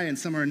Messiah and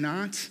some are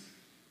not.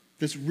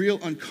 This real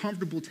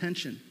uncomfortable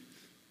tension.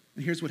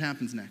 And here's what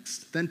happens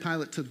next. Then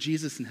Pilate took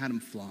Jesus and had him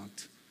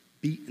flogged,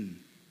 beaten.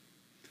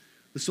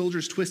 The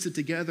soldiers twisted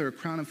together a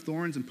crown of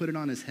thorns and put it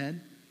on his head.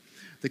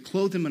 They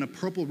clothed him in a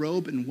purple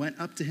robe and went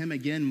up to him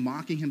again,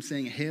 mocking him,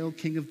 saying, "Hail,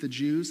 King of the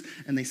Jews,"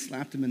 and they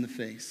slapped him in the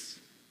face.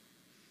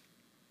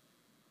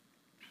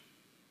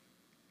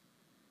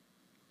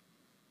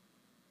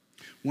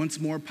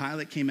 Once more,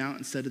 Pilate came out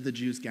and said to the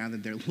Jews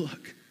gathered there,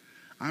 "Look,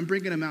 I'm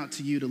bringing him out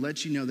to you to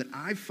let you know that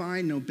I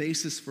find no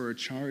basis for a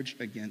charge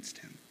against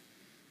him.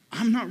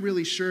 I'm not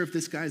really sure if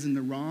this guy's in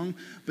the wrong,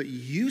 but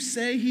you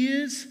say he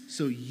is,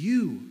 so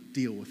you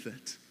deal with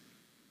it."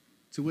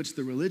 To which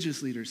the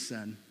religious leaders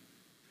said,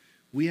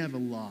 "We have a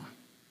law,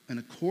 and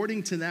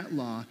according to that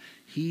law,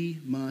 he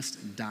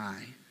must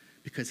die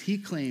because he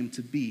claimed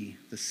to be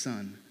the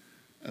Son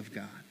of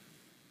God."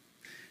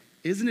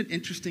 isn't it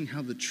interesting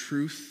how the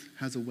truth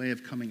has a way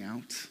of coming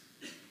out?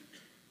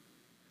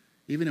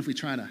 Even if we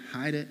try to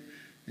hide it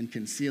and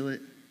conceal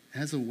it, it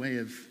has a way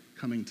of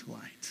coming to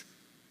light.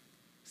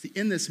 See,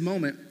 in this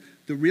moment,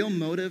 the real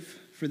motive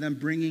for them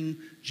bringing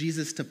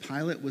Jesus to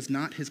Pilate was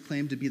not his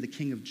claim to be the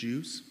King of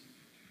Jews.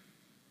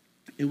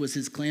 It was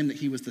his claim that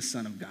he was the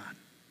Son of God.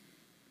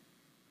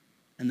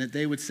 And that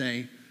they would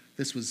say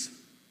this was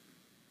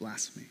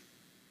blasphemy.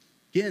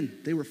 Again,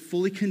 they were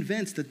fully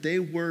convinced that they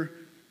were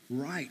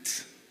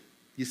right.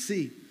 You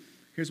see,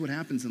 here's what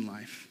happens in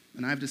life,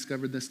 and I've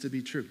discovered this to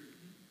be true.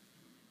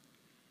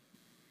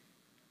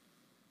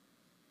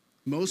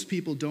 Most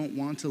people don't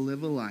want to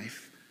live a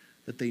life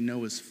that they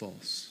know is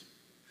false,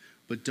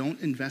 but don't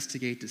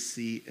investigate to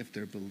see if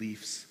their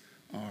beliefs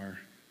are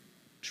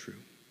true.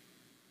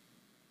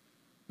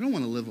 We don't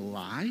want to live a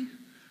lie.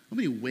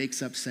 Nobody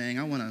wakes up saying,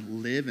 I want to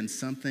live in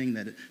something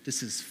that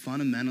just is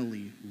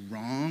fundamentally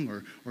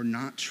wrong or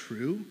not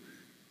true.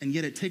 And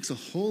yet it takes a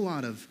whole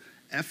lot of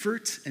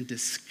effort and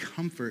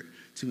discomfort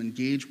to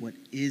engage what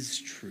is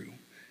true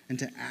and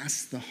to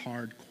ask the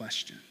hard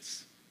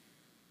questions.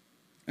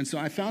 And so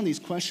I found these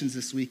questions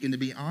this week, and to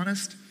be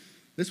honest,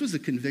 this was a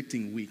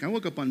convicting week. I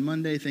woke up on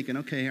Monday thinking,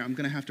 okay, I'm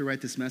going to have to write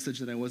this message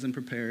that I wasn't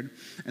prepared.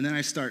 And then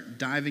I start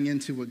diving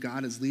into what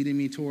God is leading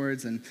me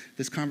towards and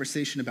this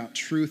conversation about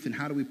truth and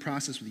how do we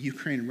process with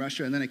Ukraine and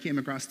Russia. And then I came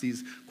across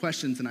these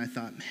questions and I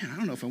thought, man, I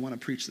don't know if I want to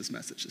preach this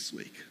message this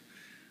week.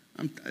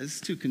 It's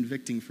too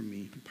convicting for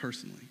me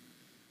personally.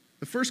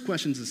 The first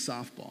question is a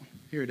softball.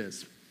 Here it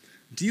is.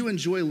 Do you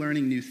enjoy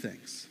learning new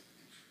things?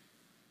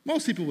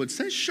 Most people would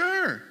say,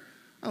 sure.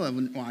 I love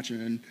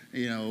watching,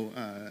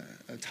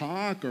 a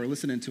talk or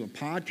listening to a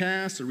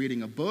podcast or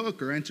reading a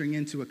book or entering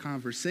into a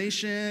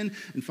conversation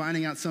and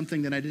finding out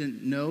something that I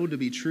didn't know to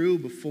be true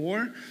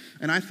before.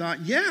 And I thought,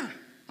 yeah,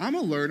 I'm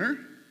a learner.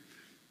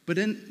 But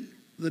then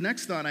the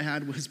next thought I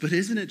had was, but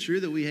isn't it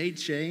true that we hate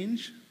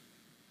change?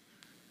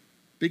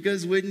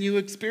 Because when you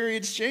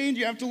experience change,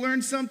 you have to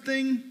learn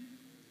something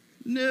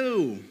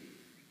new.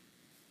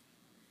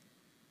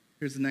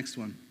 Here's the next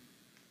one.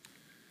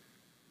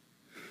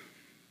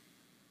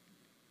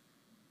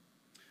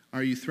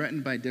 Are you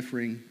threatened by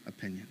differing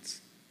opinions?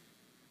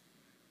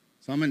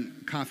 So I'm in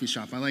a coffee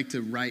shop. I like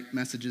to write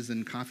messages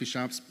in coffee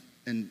shops.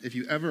 And if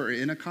you ever are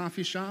in a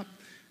coffee shop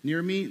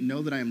near me,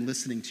 know that I am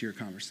listening to your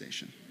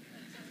conversation.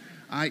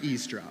 I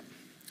eavesdrop.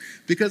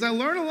 Because I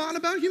learn a lot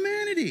about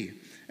humanity.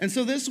 And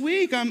so this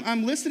week,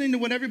 I'm listening to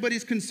what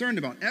everybody's concerned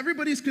about.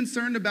 Everybody's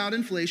concerned about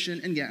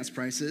inflation and gas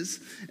prices,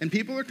 and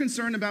people are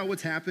concerned about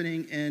what's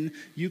happening in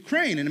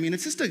Ukraine. And I mean,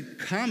 it's just a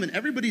common,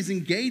 everybody's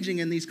engaging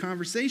in these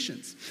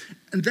conversations.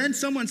 And then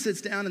someone sits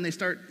down and they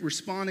start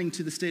responding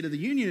to the State of the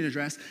Union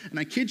address, and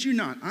I kid you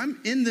not, I'm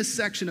in this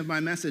section of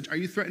my message, Are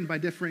You Threatened by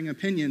Differing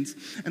Opinions?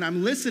 And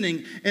I'm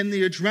listening, and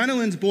the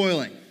adrenaline's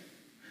boiling.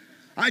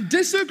 I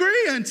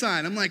disagree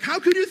inside. I'm like, how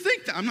could you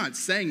think that? I'm not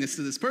saying this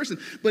to this person,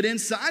 but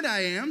inside I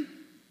am.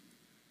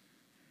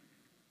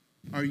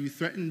 Are you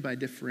threatened by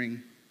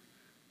differing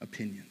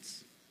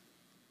opinions?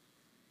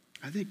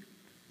 I think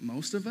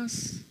most of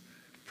us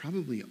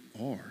probably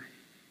are.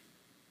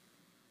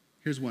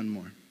 Here's one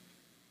more.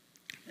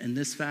 And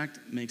this fact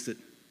makes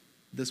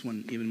this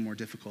one even more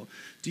difficult.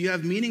 Do you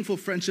have meaningful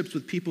friendships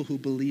with people who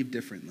believe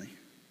differently?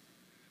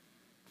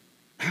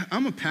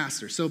 I'm a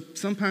pastor, so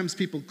sometimes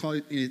people call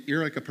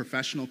you're like a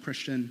professional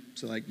Christian,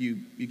 so like you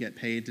get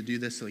paid to do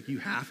this, so like you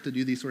have to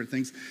do these sort of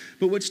things.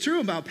 But what's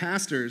true about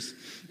pastors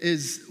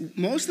is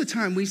most of the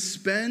time we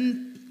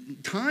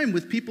spend time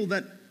with people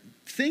that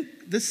think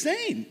the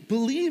same,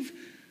 believe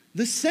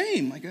the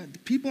same. Like the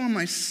people on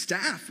my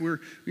staff, we're,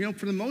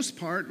 for the most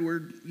part,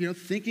 we're,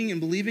 thinking and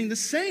believing the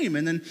same.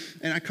 And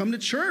I come to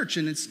church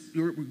and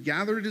we're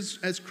gathered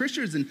as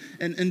Christians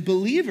and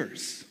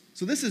believers.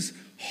 So this is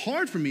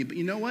hard for me, but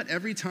you know what?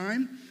 Every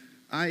time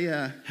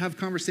I have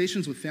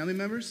conversations with family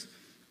members,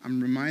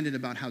 I'm reminded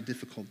about how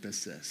difficult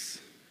this is.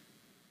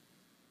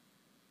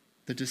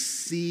 That to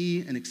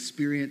see and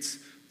experience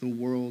the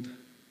world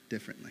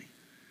differently.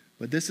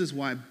 But this is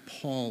why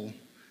Paul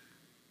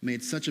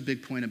made such a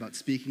big point about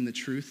speaking the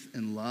truth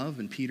in love,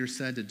 and Peter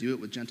said to do it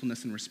with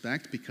gentleness and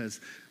respect because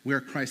we're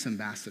Christ's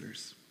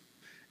ambassadors,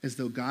 as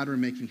though God were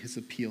making his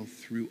appeal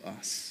through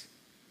us.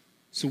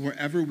 So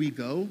wherever we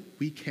go,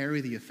 we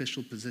carry the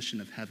official position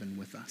of heaven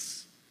with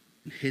us,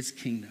 in his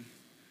kingdom,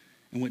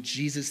 and what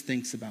Jesus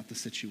thinks about the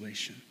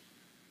situation.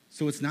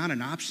 So it's not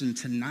an option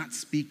to not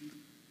speak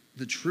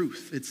the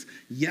truth. It's,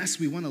 yes,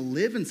 we want to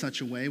live in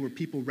such a way where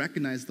people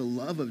recognize the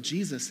love of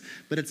Jesus,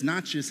 but it's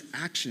not just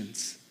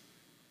actions.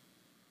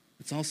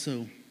 It's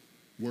also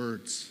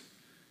words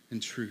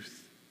and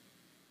truth.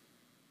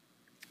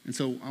 And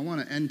so I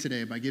want to end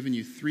today by giving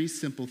you 3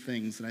 simple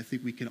things that I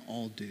think we can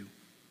all do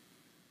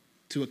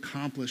to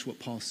accomplish what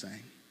Paul's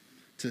saying,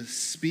 to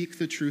speak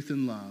the truth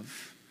in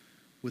love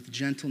with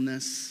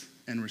gentleness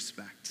and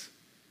respect.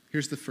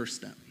 Here's the first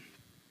step.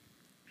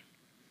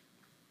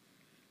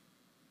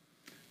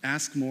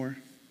 Ask more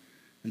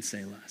and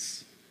say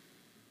less.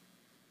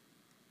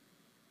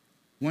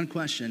 One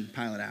question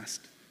Pilate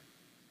asked,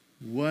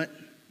 what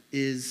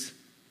is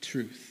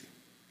truth?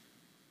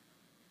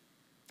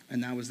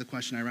 And that was the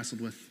question I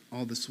wrestled with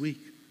all this week.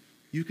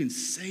 You can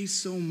say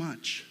so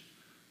much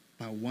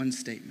by one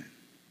statement.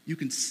 You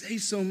can say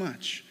so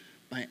much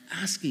by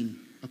asking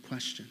a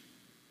question.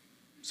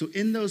 So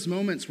in those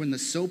moments when the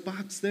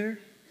soapbox there,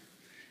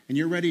 and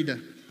you're ready to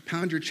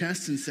pound your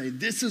chest and say,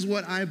 this is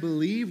what I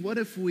believe, what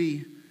if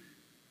we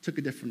took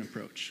a different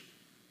approach?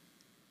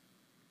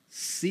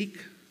 Seek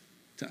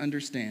to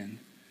understand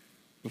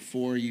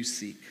before you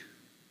seek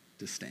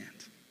to stand.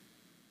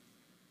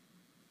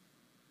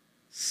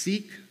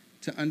 Seek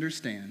to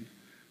understand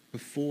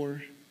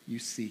before you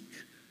seek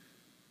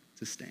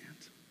to stand.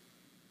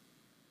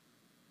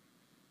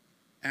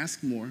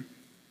 Ask more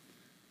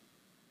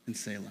and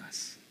say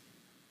less.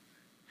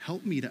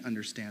 Help me to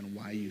understand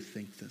why you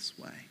think this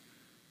way,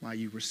 why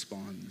you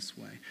respond this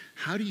way.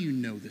 How do you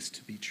know this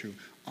to be true?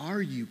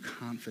 Are you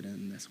confident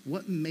in this?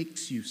 What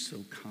makes you so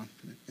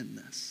confident in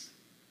this?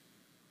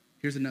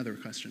 Here's another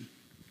question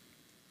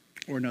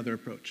or another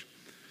approach.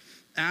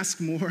 Ask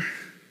more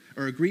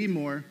or agree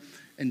more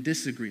and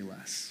disagree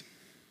less.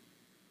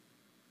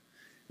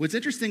 What's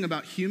interesting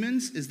about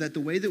humans is that the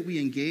way that we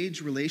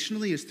engage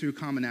relationally is through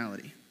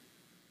commonality.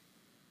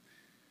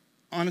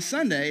 On a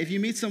Sunday, if you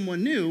meet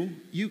someone new,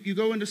 you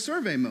go into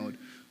survey mode.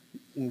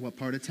 Well, what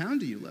part of town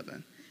do you live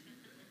in?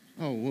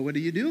 Oh, well, what do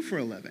you do for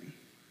a living?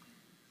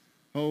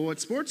 Oh, what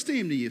sports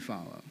team do you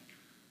follow?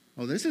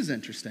 Oh, this is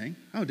interesting.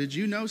 Oh, did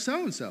you know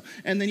so-and-so?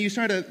 And then you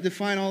start to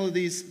define all of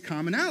these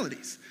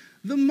commonalities.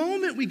 The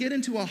moment we get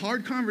into a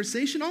hard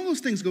conversation, all those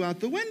things go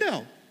out the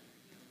window.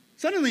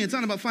 Suddenly, it's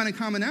not about finding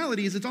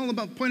commonalities. It's all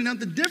about pointing out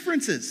the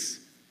differences.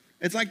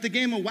 It's like the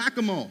game of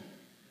whack-a-mole.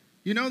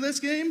 You know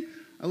this game?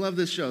 I love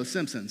this show,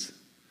 Simpsons.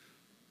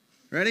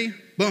 Ready?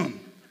 Boom.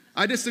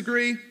 I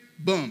disagree.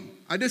 Boom.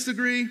 I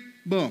disagree.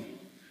 Boom.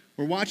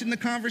 We're watching the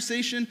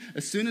conversation.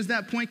 As soon as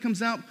that point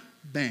comes out,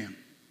 bam.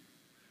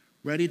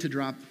 Ready to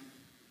drop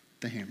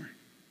the hammer.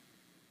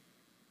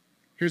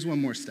 Here's one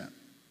more step.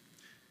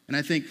 And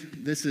I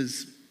think this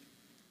is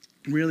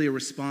really a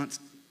response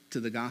to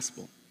the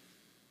gospel.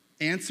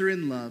 Answer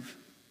in love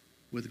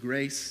with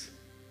grace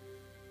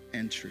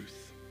and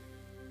truth.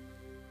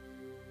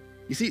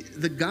 You see,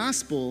 the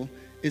gospel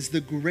is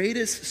the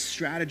greatest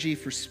strategy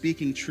for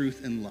speaking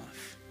truth in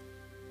love.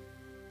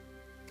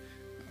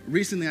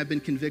 Recently, I've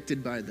been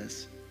convicted by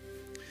this.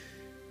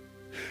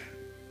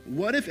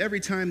 What if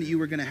every time that you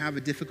were going to have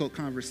a difficult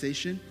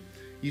conversation,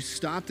 you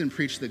stopped and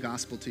preached the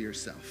gospel to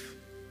yourself?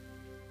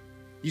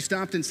 You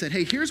stopped and said,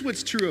 hey, here's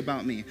what's true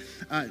about me.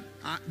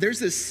 There's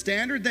this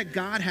standard that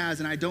God has,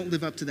 and I don't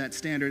live up to that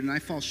standard, and I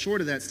fall short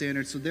of that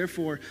standard, so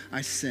therefore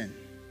I sin.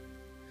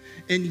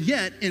 And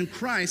yet, in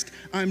Christ,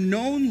 I'm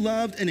known,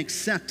 loved, and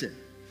accepted.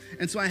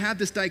 And so I have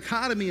this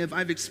dichotomy of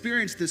I've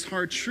experienced this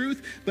hard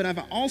truth, but I've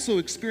also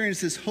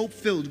experienced this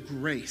hope-filled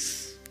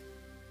grace.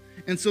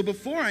 And so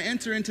before I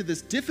enter into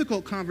this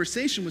difficult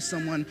conversation with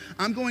someone,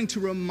 I'm going to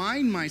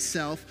remind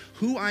myself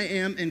who I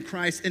am in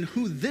Christ and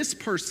who this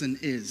person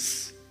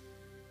is.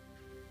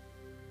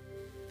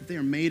 That they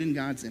are made in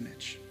God's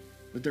image,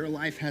 that their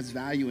life has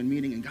value and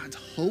meaning, and God's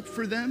hope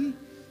for them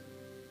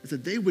is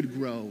that they would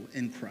grow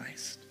in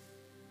Christ.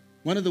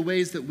 One of the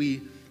ways that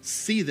we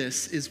see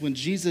this is when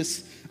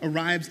Jesus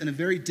arrives in a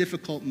very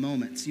difficult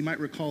moment. So you might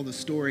recall the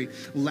story.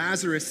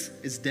 Lazarus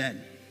is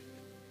dead,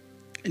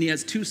 and he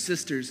has two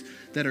sisters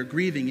that are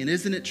grieving. And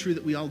isn't it true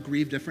that we all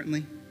grieve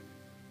differently?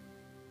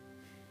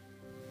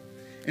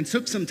 And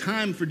took some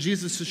time for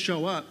Jesus to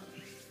show up.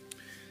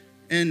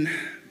 And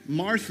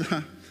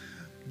Martha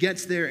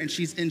gets there, and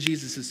she's in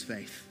Jesus'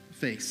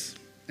 face,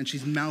 and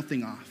she's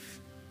mouthing off.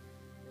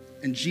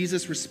 And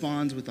Jesus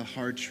responds with a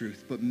hard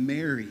truth. But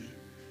Mary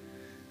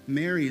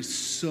is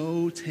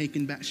so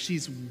taken back.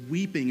 She's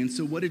weeping. And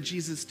so what did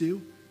Jesus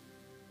do?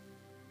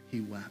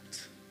 He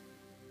wept.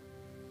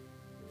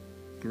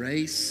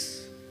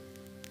 Grace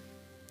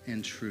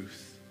and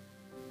truth.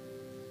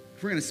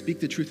 If we're going to speak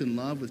the truth in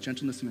love with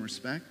gentleness and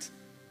respect,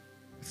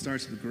 it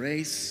starts with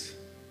grace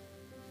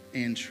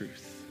and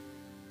truth.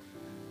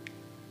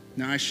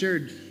 Now, I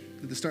shared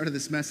at the start of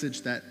this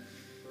message that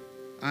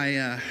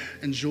I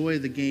enjoy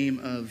the game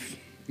of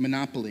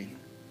Monopoly.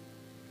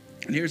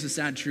 And here's the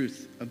sad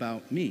truth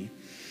about me.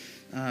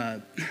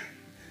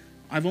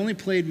 I've only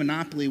played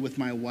Monopoly with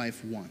my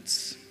wife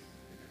once.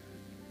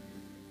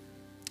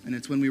 And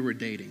it's when we were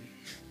dating.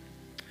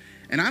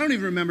 And I don't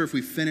even remember if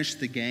we finished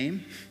the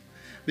game,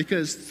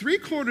 because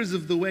 3/4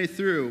 of the way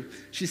through,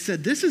 she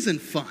said, "This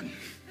isn't fun."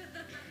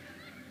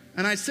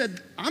 And I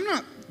said,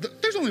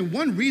 there's only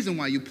one reason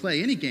why you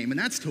play any game, and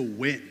that's to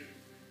win.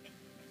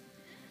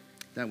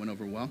 That went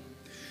over well.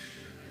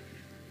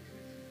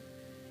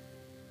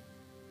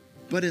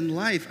 But in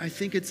life, I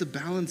think it's a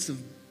balance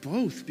of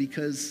both,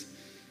 because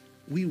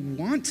we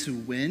want to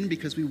win,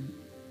 because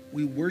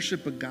we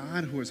worship a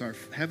God who is our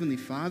Heavenly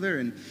Father,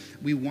 and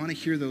we want to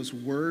hear those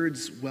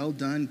words, well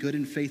done, good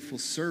and faithful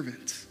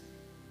servant,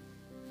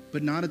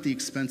 but not at the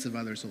expense of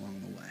others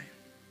along the way.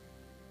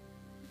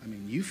 I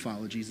mean, you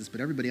follow Jesus,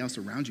 but everybody else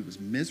around you was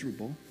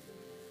miserable.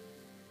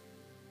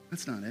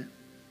 That's not it.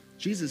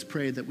 Jesus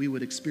prayed that we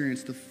would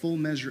experience the full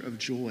measure of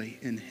joy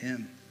in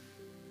him.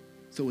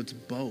 So it's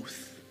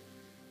both.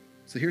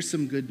 So here's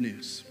some good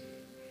news.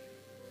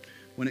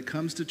 When it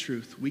comes to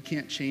truth, we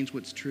can't change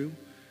what's true,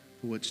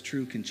 but what's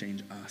true can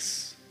change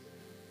us.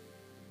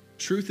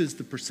 Truth is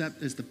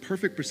the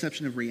perfect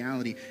perception of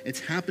reality. It's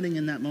happening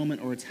in that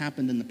moment or it's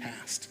happened in the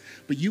past.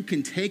 But you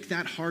can take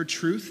that hard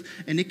truth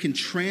and it can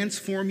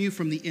transform you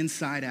from the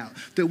inside out.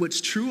 That what's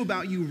true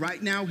about you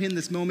right now in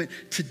this moment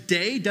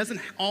today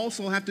doesn't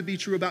also have to be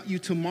true about you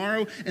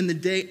tomorrow and the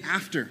day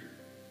after.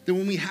 That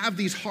when we have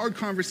these hard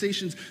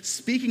conversations,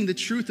 speaking the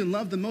truth in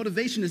love, the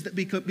motivation is that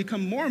we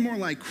become more and more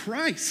like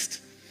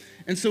Christ.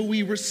 And so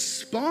we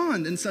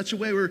respond in such a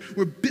way where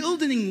we're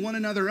building one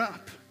another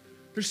up.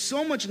 There's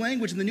so much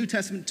language in the New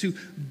Testament to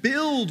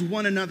build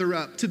one another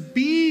up, to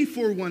be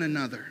for one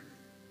another.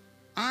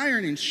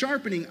 Ironing,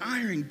 sharpening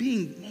iron,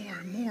 being more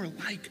and more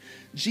like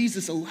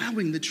Jesus,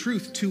 allowing the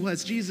truth to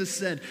us. Jesus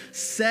said,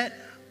 set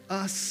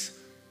us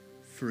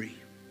free.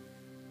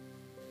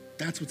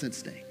 That's what's at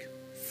stake.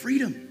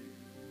 Freedom.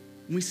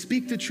 When we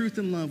speak the truth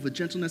in love with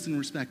gentleness and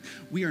respect,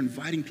 we are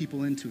inviting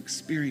people in to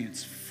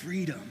experience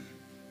freedom,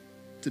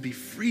 to be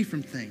free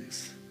from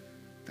things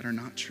that are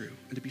not true,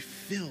 and to be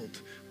filled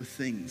with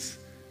things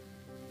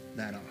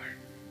that are.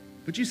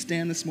 Would you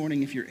stand this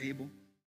morning if you're able?